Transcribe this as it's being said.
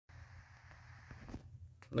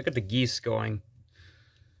Look at the geese going.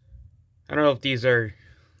 I don't know if these are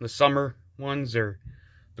the summer ones or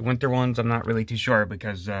the winter ones. I'm not really too sure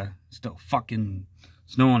because still fucking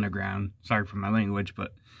snow on the ground. Sorry for my language,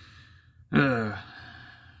 but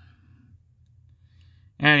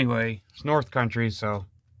anyway, it's North Country, so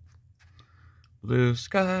blue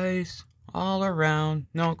skies all around,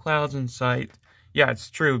 no clouds in sight. Yeah, it's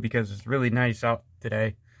true because it's really nice out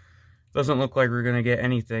today. Doesn't look like we're gonna get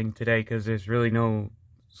anything today because there's really no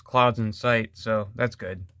clouds in sight, so that's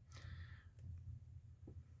good.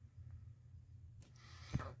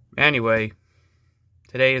 Anyway,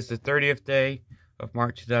 today is the 30th day of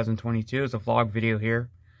March 2022. It's a vlog video here.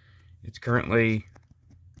 It's currently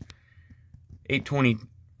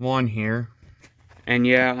 8:21 here. And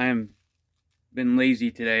yeah, I'm been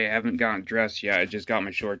lazy today. I haven't gotten dressed yet. I just got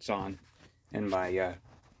my shorts on and my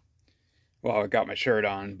well, I got my shirt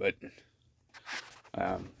on, but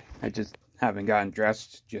I just haven't gotten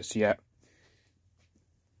dressed just yet.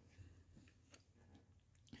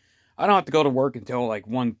 I don't have to go to work until like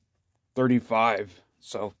 1:35,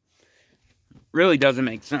 so really doesn't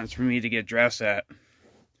make sense for me to get dressed at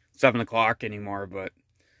 7 o'clock anymore, but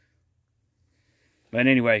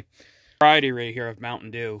anyway, variety right here of Mountain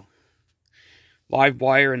Dew. Live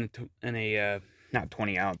wire in a not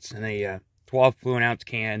 20 ounce, in a 12 fluid ounce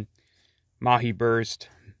can, Mahi Burst,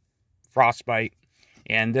 Frostbite,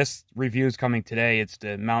 and this review is coming today. It's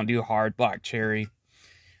the Mountain Dew Hard Black Cherry.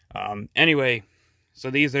 Anyway, so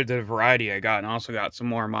these are the variety I got, and I also got some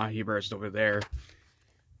more Mahi Burst over there.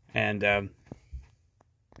 And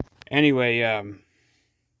anyway,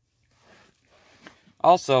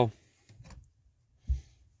 also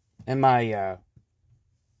in my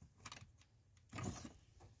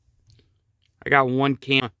I got one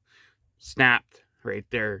can snapped right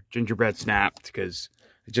there, gingerbread snapped, because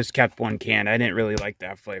I just kept one can. I didn't really like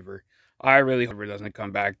that flavor. I really hope it doesn't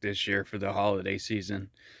come back this year for the holiday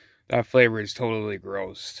season. That flavor is totally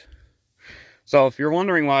gross. So if you're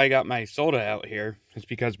wondering why I got my soda out here, it's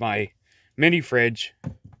because my mini fridge,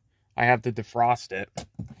 I have to defrost it.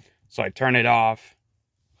 So I turn it off,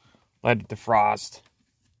 let it defrost,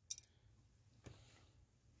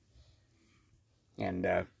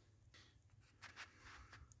 and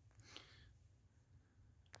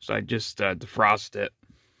so I just defrost it.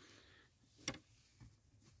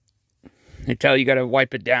 They tell you gotta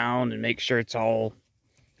wipe it down and make sure it's all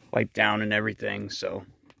wiped down and everything, so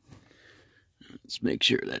let's make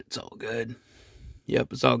sure that it's all good.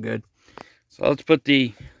 Yep, it's all good. So let's put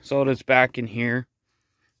the sodas back in here.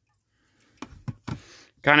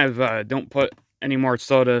 Kind of don't put any more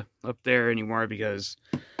soda up there anymore because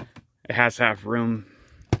it has to have room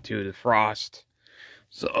to defrost.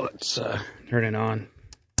 So let's turn it on.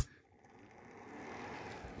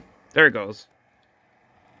 There it goes.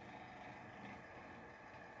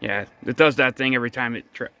 Yeah, it does that thing every time it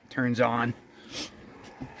turns on.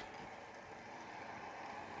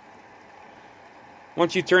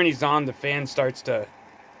 Once you turn these on, the fan starts to...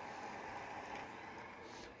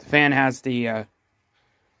 The fan has the...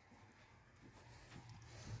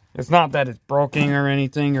 It's not that it's broken or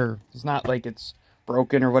anything, or it's not like it's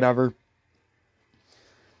broken or whatever.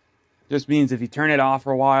 Just means if you turn it off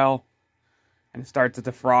for a while and it starts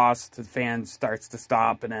to defrost, the fan starts to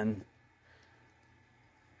stop, and then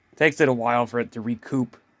it takes it a while for it to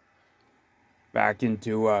recoup back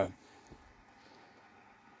into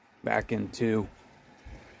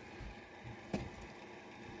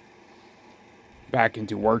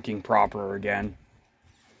working proper again.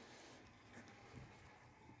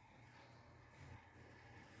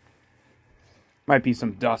 Might be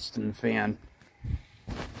some dust in the fan.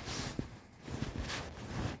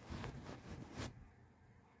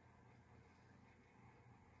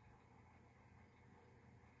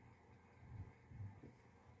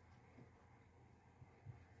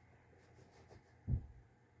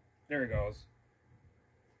 There it goes.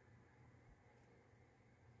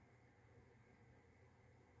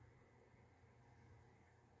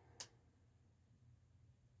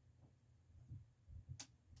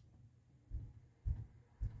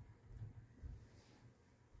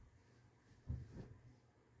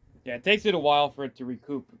 Yeah, it takes it a while for it to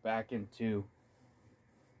recoup back into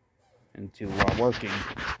working.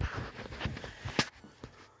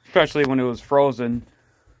 Especially when it was frozen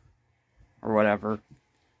or whatever.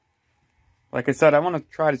 Like I said, I want to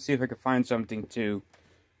try to see if I can find something to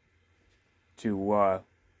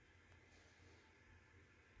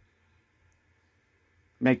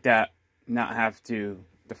make that not have to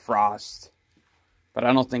defrost. But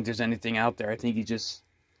I don't think there's anything out there. I think you just...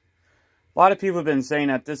 A lot of people have been saying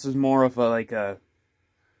that this is more of a, like a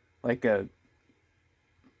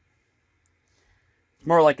It's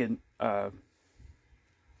more like an,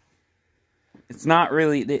 it's not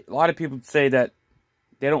really, a lot of people say that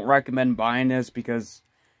they don't recommend buying this because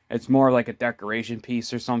it's more like a decoration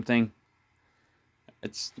piece or something.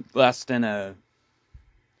 It's less than a,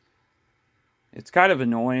 it's kind of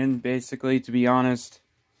annoying, basically, to be honest,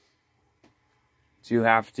 to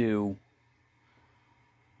have to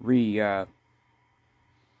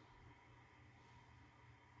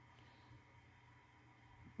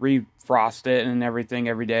refrost it and everything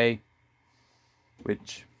every day,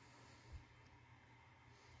 which,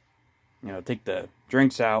 you know, take the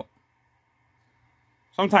drinks out.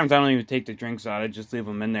 Sometimes I don't even take the drinks out, I just leave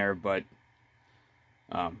them in there, but,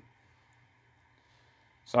 so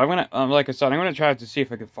I'm gonna, like I said, I'm gonna try to see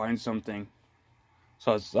if I can find something,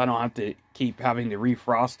 so I don't have to keep having to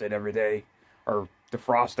refrost it every day, or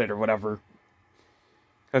defrost it, or whatever,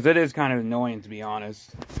 because it is kind of annoying, to be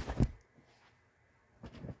honest.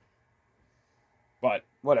 But,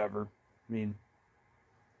 whatever. I mean,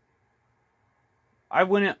 I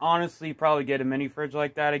wouldn't honestly probably get a mini fridge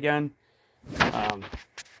like that again. I'd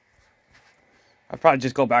probably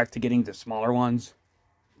just go back to getting the smaller ones,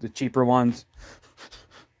 the cheaper ones.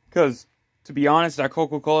 Because, to be honest, that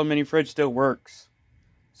Coca-Cola mini fridge still works.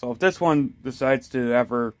 So if this one decides to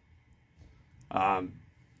ever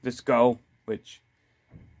just go, which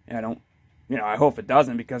I don't, you know, I hope it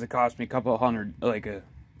doesn't, because it cost me a couple hundred, like a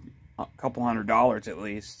couple $100 at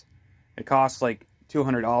least. It costs like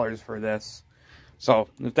 $200 for this. So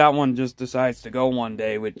if that one just decides to go one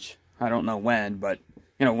day, which I don't know when, but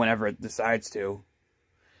you know, whenever it decides to,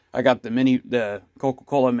 I got the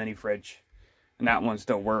Coca-Cola mini fridge, and that one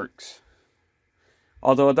still works.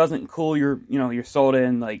 Although it doesn't cool your soda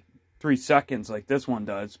in like 3 seconds like this one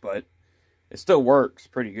does, but it still works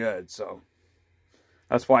pretty good. So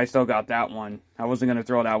that's why I still got that one. I wasn't gonna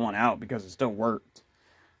throw that one out because it still worked.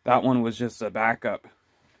 That one was just a backup,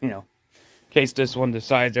 you know, in case this one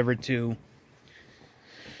decides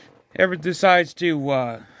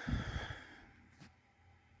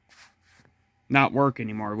not work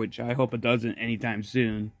anymore, which I hope it doesn't anytime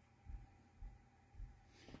soon.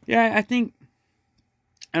 Yeah, I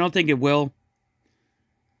don't think it will,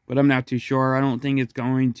 but I'm not too sure. I don't think it's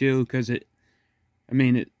going to, because like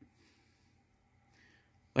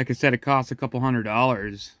I said, it costs a couple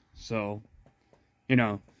 $100, so, you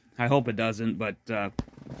know, I hope it doesn't, but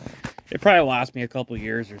it probably lasts me a couple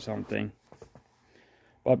years or something.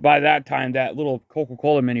 But by that time, that little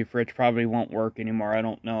Coca-Cola mini fridge probably won't work anymore. I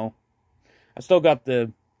don't know. I still got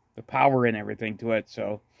the power and everything to it,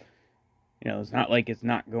 so, you know, it's not like it's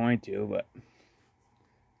not going to, but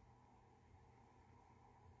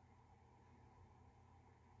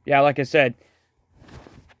yeah, like I said,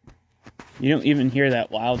 you don't even hear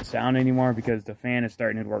that loud sound anymore because the fan is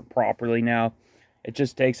starting to work properly now. It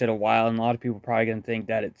just takes it a while, and a lot of people are probably going to think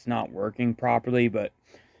that it's not working properly, but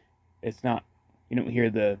it's not. You don't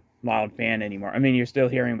hear the loud fan anymore. I mean, you're still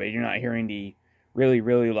hearing, but you're not hearing the really,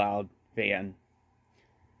 really loud fan.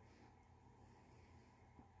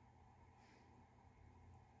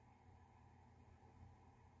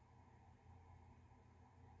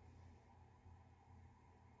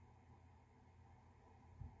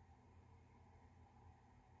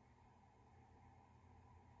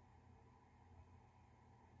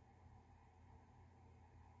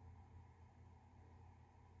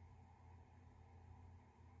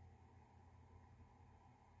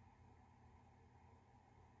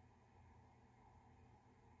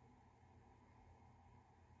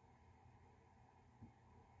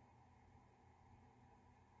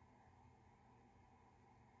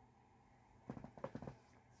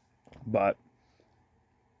 But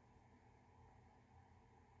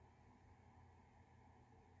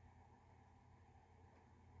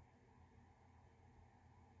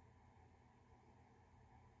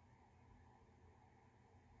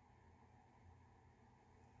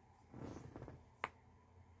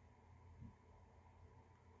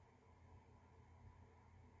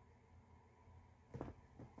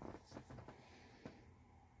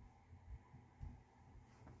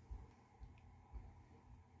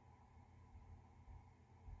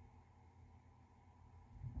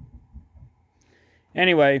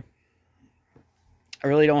anyway, I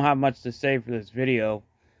really don't have much to say for this video.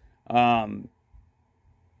 I'm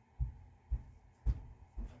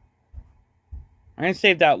going to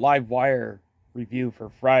save that Livewire review for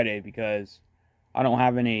Friday because I don't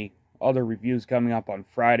have any other reviews coming up on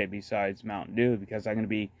Friday besides Mountain Dew, because I'm going to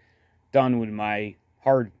be done with my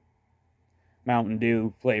hard Mountain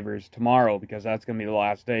Dew flavors tomorrow, because that's going to be the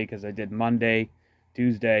last day, because I did Monday,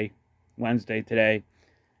 Tuesday, Wednesday. Today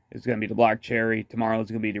is going to be the black cherry. Tomorrow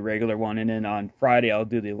is going to be the regular one, and then on Friday I'll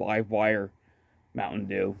do the Livewire Mountain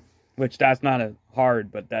Dew, which that's not a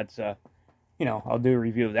hard, but that's you know, I'll do a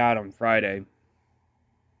review of that on Friday.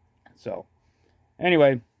 So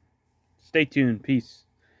anyway, stay tuned. Peace.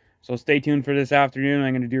 So stay tuned for this afternoon.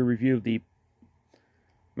 I'm going to do a review of the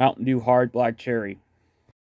Mountain Dew Hard Black Cherry.